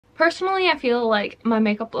Personally, I feel like my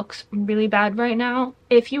makeup looks really bad right now.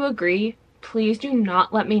 If you agree, please do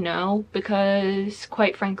not let me know because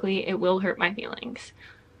quite frankly, it will hurt my feelings.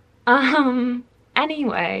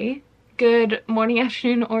 Anyway, good morning,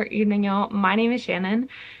 afternoon, or evening, y'all. My name is Shannon,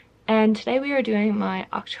 and today we are doing my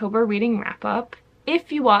October reading wrap-up.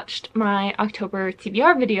 If you watched my October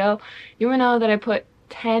TBR video, you will know that I put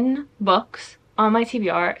 10 books on my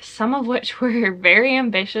TBR, some of which were very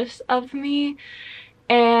ambitious of me,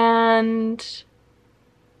 and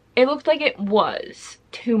it looked like it was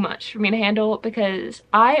too much for me to handle because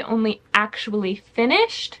I only actually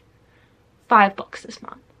finished 5 books this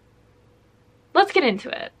month. Let's get into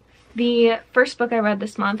it. The first book I read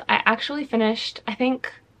this month, I actually finished, I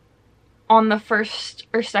think, on the 1st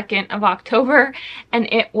or 2nd of October,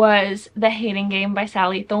 and it was The Hating Game by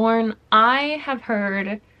Sally Thorne. I have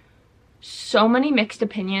heard so many mixed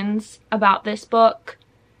opinions about this book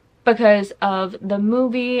because of the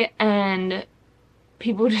movie, and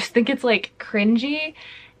people just think it's like cringy,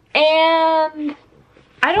 and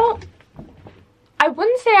I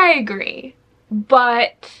wouldn't say I agree,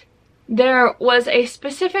 but there was a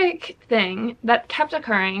specific thing that kept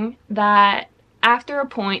occurring that after a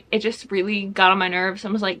point it just really got on my nerves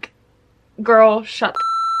and was like, girl, shut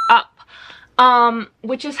the up.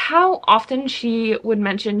 Which is how often she would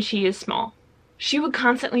mention she is small. She would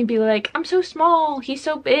constantly be like, I'm so small, he's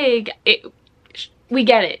so big. We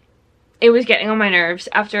get it. It was getting on my nerves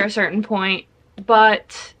after a certain point,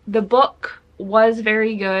 but the book was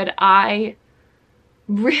very good. I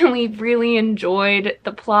really enjoyed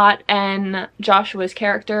the plot and Joshua's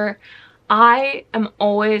character. I am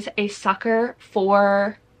always a sucker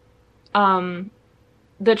for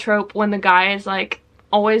the trope when the guy is like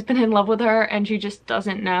always been in love with her and she just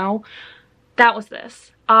doesn't know. That was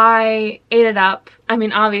this. I ate it up. I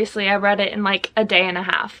mean, obviously I read it in like a day and a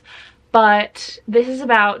half, but this is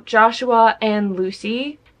about Joshua and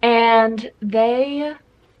Lucy, and they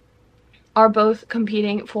are both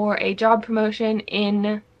competing for a job promotion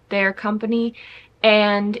in their company,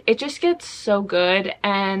 and it just gets so good,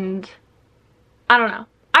 and I don't know.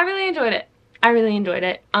 I really enjoyed it. I really enjoyed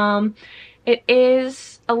it. It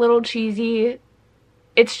is a little cheesy.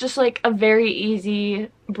 It's just like a very easy,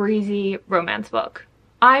 breezy romance book.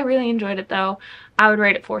 I really enjoyed it though. I would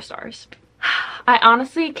rate it 4 stars. I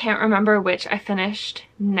honestly can't remember which I finished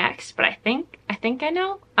next, but I think I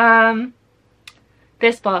know.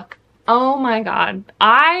 This book. Oh my god,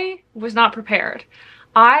 I was not prepared.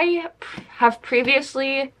 I have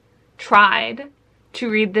previously tried to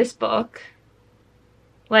read this book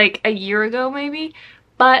like a year ago maybe,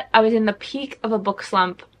 but I was in the peak of a book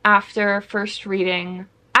slump after first reading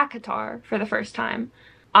ACOTAR for the first time.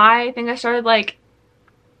 I think I started like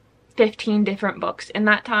 15 different books in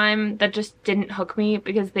that time that just didn't hook me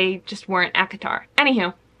because they just weren't ACOTAR.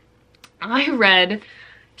 Anywho, I read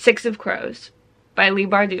Six of Crows by Leigh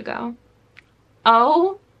Bardugo.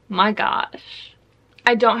 Oh my gosh.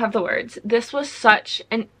 I don't have the words. This was such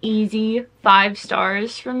an easy 5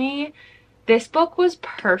 stars for me. This book was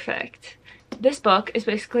perfect. This book is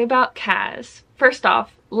basically about Kaz. First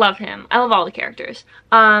off, love him. I love all the characters.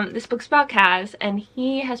 This book's about Kaz, and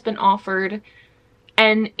he has been offered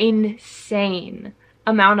an insane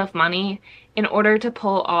amount of money in order to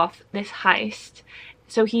pull off this heist.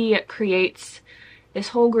 So he creates this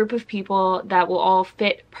whole group of people that will all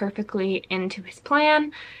fit perfectly into his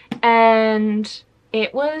plan, and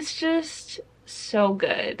it was just so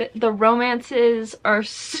good. The romances are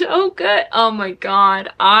so good. Oh my god,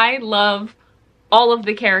 I love all of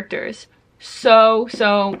the characters so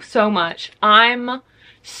much. I'm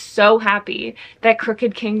so happy that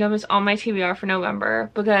Crooked Kingdom is on my TBR for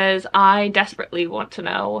November because I desperately want to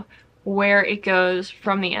know where it goes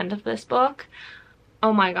from the end of this book.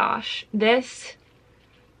 Oh my gosh, this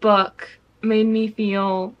book made me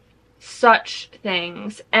feel such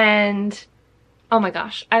things, and oh my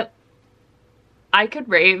gosh, I could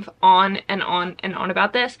rave on and on and on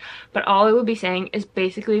about this, but all I would be saying is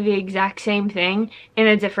basically the exact same thing in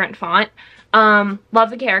a different font.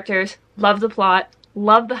 Love the characters, love the plot,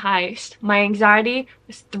 love the heist. My anxiety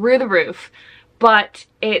was through the roof, but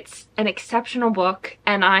it's an exceptional book,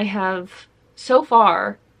 and I have so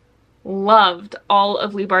far loved all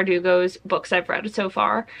of Leigh Bardugo's books I've read so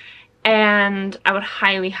far, and I would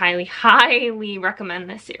highly recommend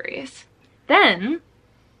this series. Then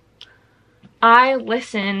I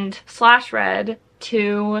listened / read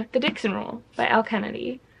to The Dixon Rule by Al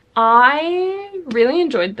Kennedy. I really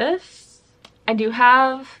enjoyed this. I do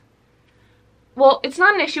have, well, it's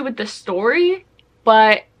not an issue with the story,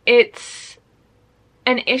 but it's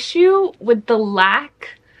an issue with the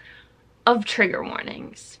lack of trigger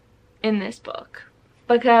warnings in this book.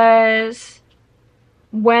 because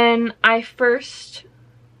when I first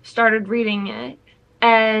started reading it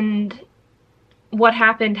and what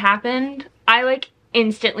happened, I like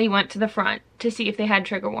instantly went to the front to see if they had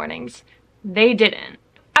trigger warnings. They didn't.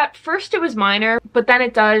 At first it was minor, but then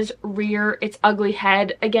it does rear its ugly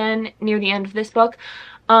head again near the end of this book.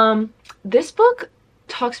 This book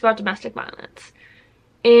talks about domestic violence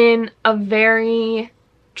in a very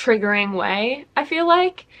triggering way, I feel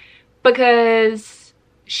like, because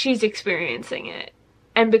she's experiencing it.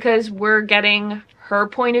 And because we're getting her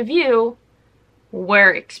point of view,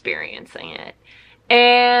 we're experiencing it.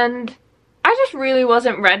 And I just really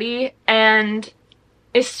wasn't ready, and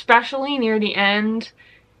especially near the end,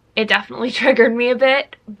 it definitely triggered me a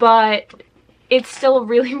bit, but it's still a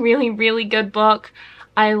really, really, really good book.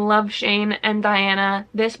 I love Shane and Diana.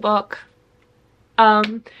 This book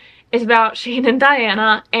is about Shane and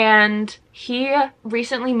Diana, and he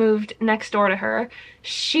recently moved next door to her.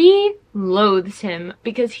 She loathes him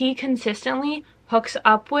because he consistently hooks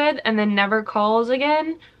up with and then never calls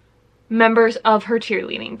again members of her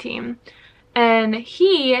cheerleading team. And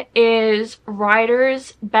he is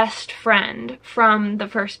Ryder's best friend from the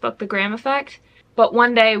first book, The Graham Effect. But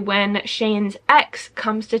one day when Shane's ex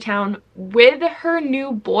comes to town with her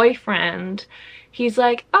new boyfriend, he's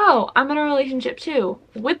like, oh, I'm in a relationship too,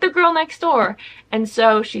 with the girl next door. And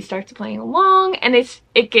so she starts playing along, and it's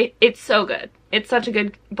so good. It's such a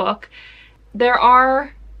good book. There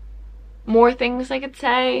are more things I could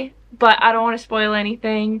say, but I don't want to spoil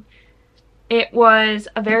anything. It was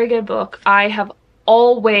a very good book. I have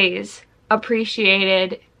always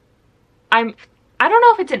appreciated, I don't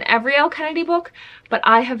know if it's in every Elle Kennedy book, but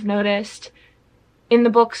I have noticed in the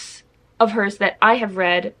books of hers that I have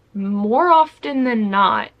read, more often than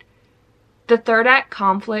not, the third act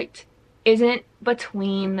conflict isn't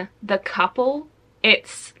between the couple.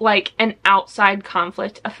 It's like an outside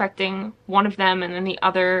conflict affecting one of them, and then the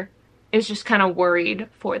other is just kind of worried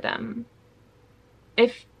for them.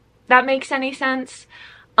 If that makes any sense.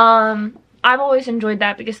 I've always enjoyed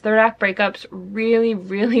that because third act breakups really,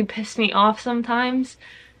 really piss me off sometimes.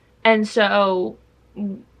 And so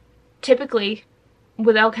typically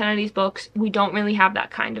with Elle Kennedy's books, we don't really have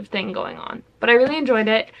that kind of thing going on. But I really enjoyed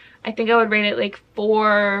it. I think I would rate it like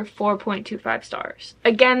 4.25 stars.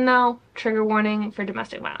 Again though, trigger warning for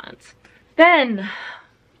domestic violence. Then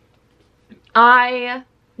I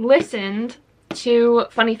listened to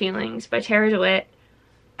Funny Feelings by Tara DeWitt.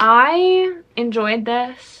 I enjoyed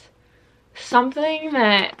this. Something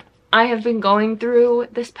that I have been going through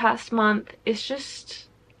this past month is just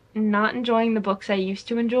not enjoying the books I used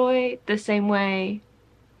to enjoy the same way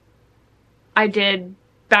I did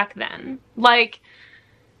back then. Like,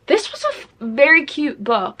 this was a very cute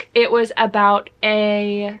book. It was about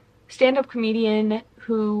a stand-up comedian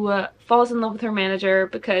who falls in love with her manager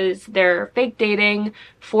because they're fake dating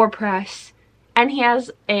for press, and he has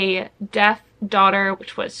a deaf daughter,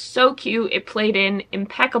 which was so cute. It played in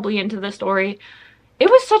impeccably into the story. It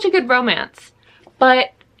was such a good romance,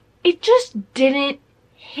 but it just didn't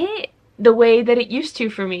hit the way that it used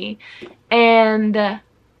to for me. And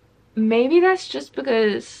maybe that's just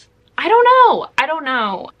because I don't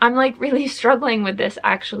know. I'm like really struggling with this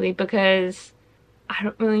actually, because I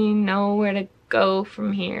don't really know where to go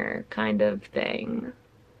from here, kind of thing.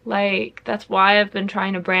 Like, that's why I've been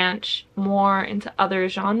trying to branch more into other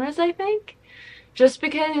genres, I think. Just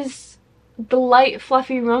because the light,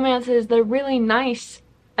 fluffy romances, they're really nice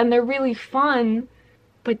and they're really fun,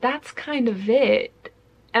 but that's kind of it.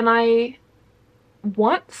 And I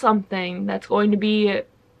want something that's going to be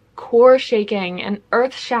core-shaking and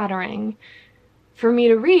earth-shattering for me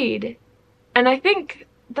to read. And I think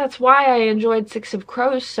that's why I enjoyed Six of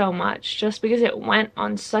Crows so much, just because it went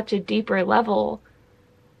on such a deeper level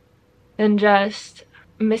than just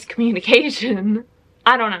miscommunication.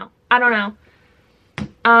 I don't know.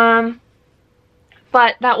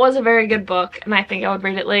 But that was a very good book, and I think I would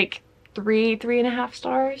rate it like 3.5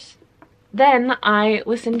 stars. Then I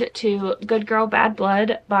listened to Good Girl, Bad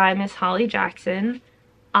Blood by Miss Holly Jackson.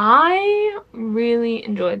 I really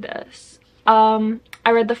enjoyed this. I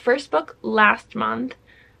read the first book last month,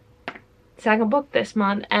 second book this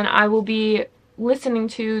month, and I will be listening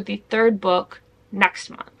to the third book next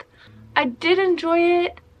month. I did enjoy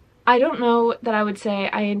it. I don't know that I would say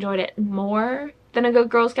I enjoyed it more than A Good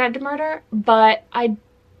Girl's Guide to Murder, but I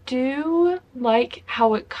do like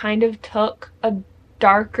how it kind of took a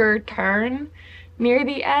darker turn near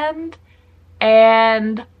the end,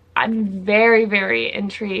 and I'm very, very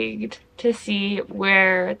intrigued to see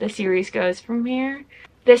where the series goes from here.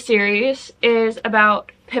 This series is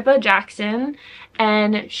about Pippa Jackson,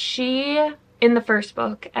 and she, in the first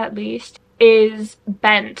book at least, is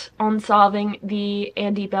bent on solving the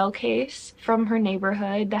Andy Bell case from her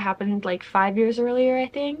neighborhood that happened like 5 years earlier, I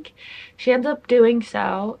think. She ends up doing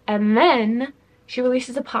so, and then she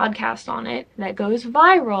releases a podcast on it that goes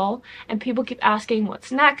viral, and people keep asking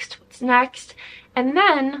what's next, what's next, and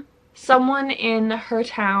then someone in her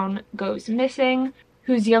town goes missing,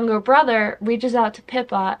 whose younger brother reaches out to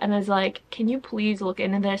Pippa and is like, can you please look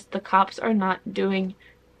into this? The cops are not doing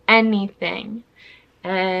anything.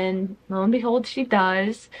 And lo and behold, she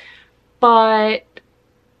does. But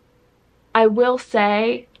I will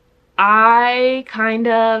say, I kind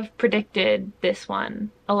of predicted this one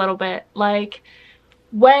a little bit. Like,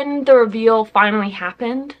 when the reveal finally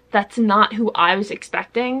happened, that's not who I was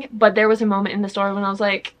expecting, but there was a moment in the story when I was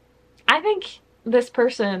like, I think this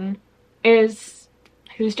person is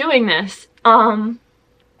who's doing this.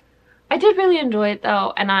 I did really enjoy it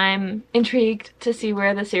though, and I'm intrigued to see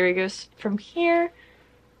where the series goes from here.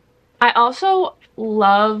 I also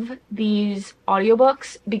love these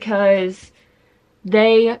audiobooks because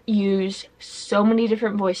they use so many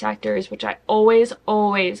different voice actors, which I always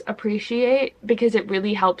appreciate because it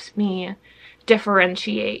really helps me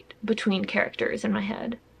differentiate between characters in my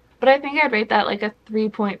head. But I think I'd rate that like a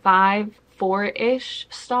 3.5, 4-ish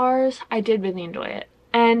stars. I did really enjoy it.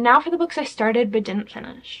 And now for the books I started but didn't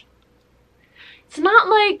finish. It's not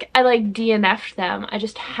like I like DNF'd them, I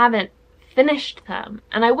just haven't finished them.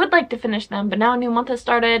 And I would like to finish them, but now a new month has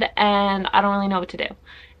started and I don't really know what to do.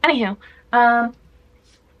 Anywho,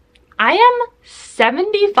 I am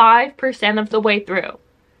 75% of the way through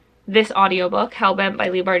this audiobook, Hellbent by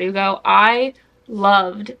Leigh Bardugo. I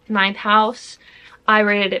loved Ninth House. I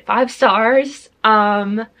rated it 5 stars.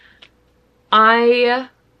 I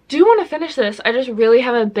do want to finish this. I just really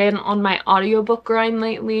haven't been on my audiobook grind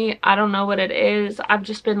lately. I don't know what it is. I've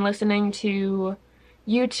just been listening to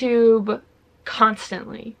YouTube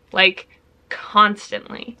constantly. Like,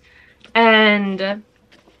 constantly. And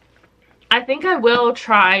I think I will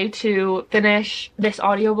try to finish this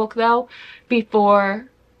audiobook though before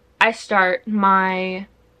I start my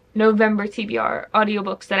November TBR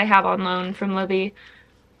audiobooks that I have on loan from Libby.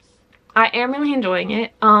 I am really enjoying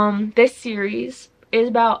it. This series is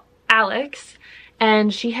about Alex,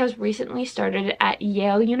 and she has recently started at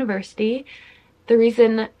Yale University. The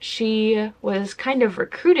reason she was kind of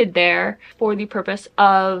recruited there for the purpose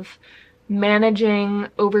of managing,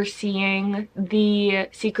 overseeing the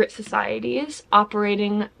secret societies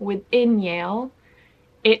operating within Yale.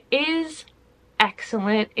 It is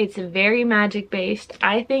excellent. It's very magic based.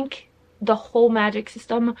 I think the whole magic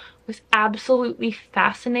system was absolutely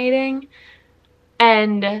fascinating,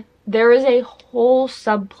 and there is a whole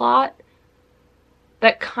subplot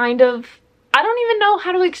that kind of, I don't even know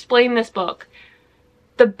how to explain this book.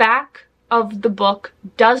 The back of the book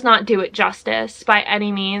does not do it justice by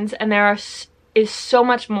any means, and there is so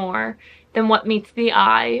much more than what meets the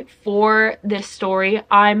eye for this story.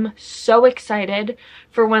 I'm so excited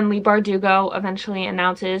for when Leigh Bardugo eventually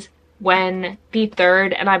announces when the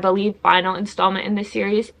third and I believe final installment in this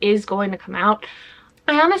series is going to come out.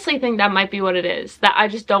 I honestly think that might be what it is, that I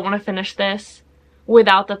just don't want to finish this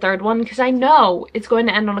without the third one because I know it's going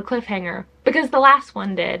to end on a cliffhanger because the last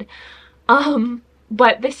one did.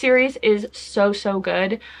 But this series is so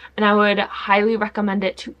good, and I would highly recommend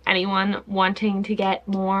it to anyone wanting to get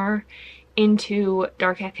more into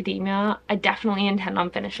dark academia. I definitely intend on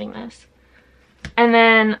finishing this. And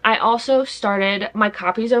then I also started my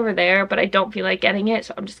copies over there, but I don't feel like getting it,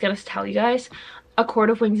 so I'm just gonna tell you guys. A Court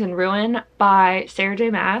of Wings and Ruin by Sarah J.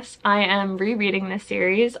 Maas. I am rereading this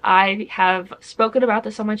series. I have spoken about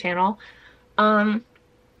this on my channel.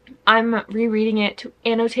 I'm rereading it to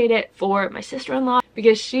annotate it for my sister-in-law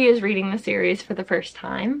because she is reading the series for the first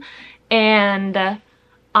time, and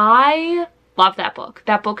I love that book.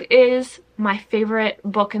 That book is my favorite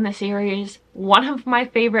book in the series, one of my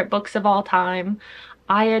favorite books of all time.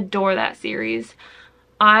 I adore that series.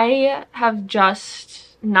 I have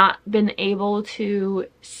just not been able to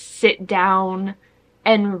sit down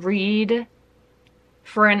and read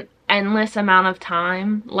for an endless amount of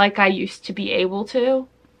time like I used to be able to.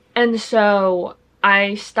 And so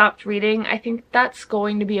I stopped reading. I think that's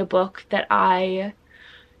going to be a book that I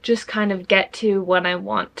just kind of get to when I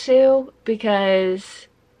want to, because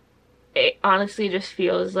it honestly just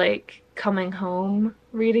feels like coming home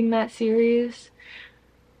reading that series.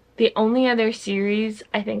 The only other series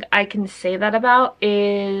I think I can say that about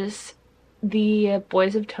is the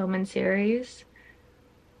Boys of Tommen series,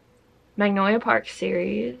 Magnolia Park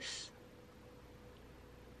series,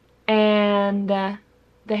 and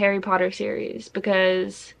the Harry Potter series,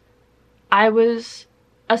 because I was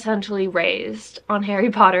essentially raised on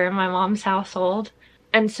Harry Potter in my mom's household.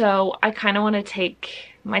 And so I kind of want to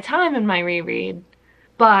take my time in my reread.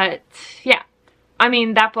 But yeah, I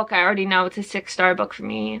mean, that book I already know it's a 6-star book for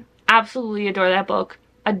me. Absolutely adore that book,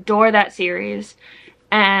 adore that series,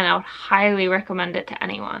 and I would highly recommend it to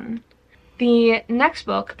anyone. The next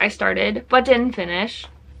book I started but didn't finish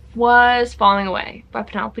was Falling Away by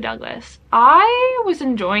Penelope Douglas. I was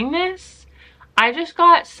enjoying this. I just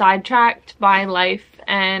got sidetracked by life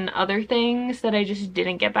and other things that I just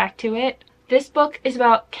didn't get back to it. This book is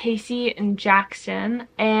about Casey and Jackson,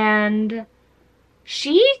 and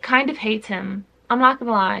she kind of hates him. I'm not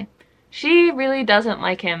gonna lie. She really doesn't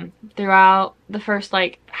like him throughout the first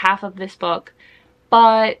like half of this book,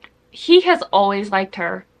 but he has always liked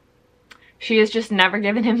her. She has just never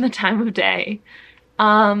given him the time of day.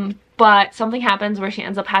 But something happens where she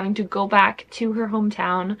ends up having to go back to her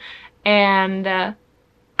hometown and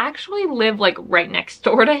actually live like right next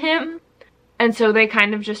door to him. And so they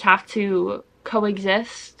kind of just have to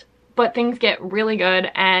coexist. But things get really good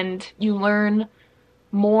and you learn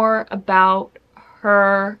more about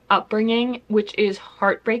her upbringing, which is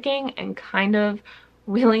heartbreaking and kind of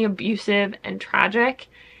really abusive and tragic.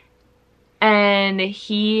 And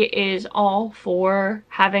he is all for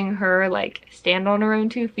having her like stand on her own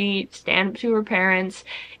 2 feet, stand up to her parents.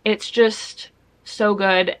 It's just so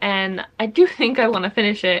good, and I do think I want to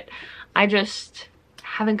finish it. I just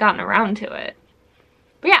haven't gotten around to it.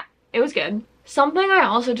 But yeah, it was good. Something I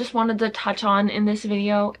also just wanted to touch on in this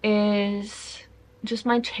video is just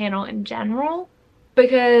my channel in general,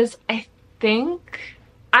 because I think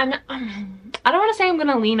I don't want to say I'm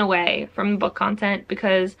gonna lean away from book content,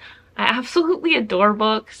 because I absolutely adore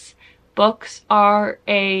books. Books are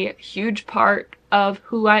a huge part of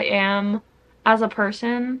who I am as a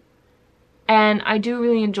person, and I do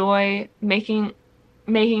really enjoy making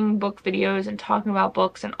book videos and talking about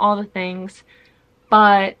books and all the things,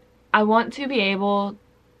 but I want to be able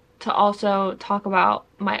to also talk about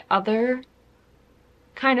my other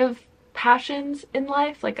kind of passions in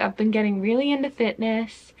life. Like, I've been getting really into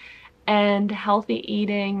fitness and healthy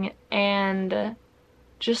eating and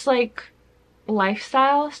just like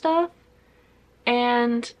lifestyle stuff,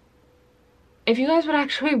 and if you guys would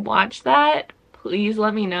actually watch that, please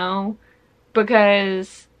let me know,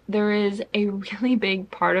 because there is a really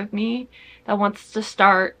big part of me that wants to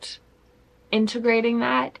start integrating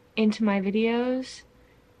that into my videos.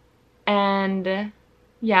 And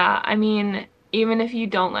yeah, I mean, even if you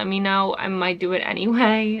don't let me know, I might do it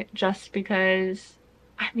anyway, just because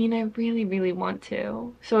I mean, I really want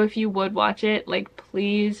to. So if you would watch it, like,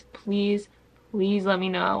 please let me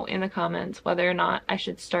know in the comments whether or not I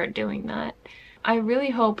should start doing that. I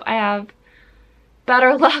really hope I have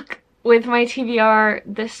better luck with my TBR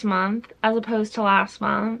this month as opposed to last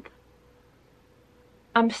month.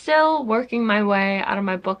 I'm still working my way out of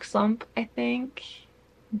my book slump, I think,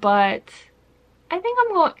 but I think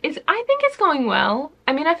it's going well.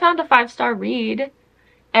 I mean, I found a 5-star read,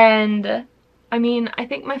 and I mean, I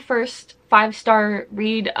think my first 5-star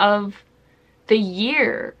read of the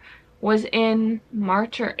year was in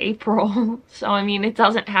March or April. So, I mean, it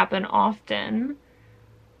doesn't happen often.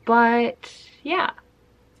 But, yeah.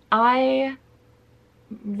 I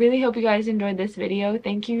really hope you guys enjoyed this video.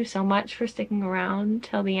 Thank you so much for sticking around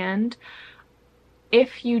till the end.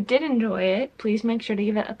 If you did enjoy it, please make sure to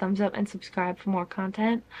give it a thumbs up and subscribe for more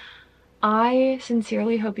content. I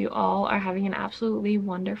sincerely hope you all are having an absolutely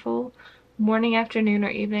wonderful morning, afternoon, or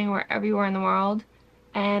evening wherever you are in the world,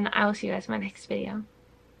 and I will see you guys in my next video.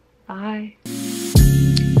 Bye.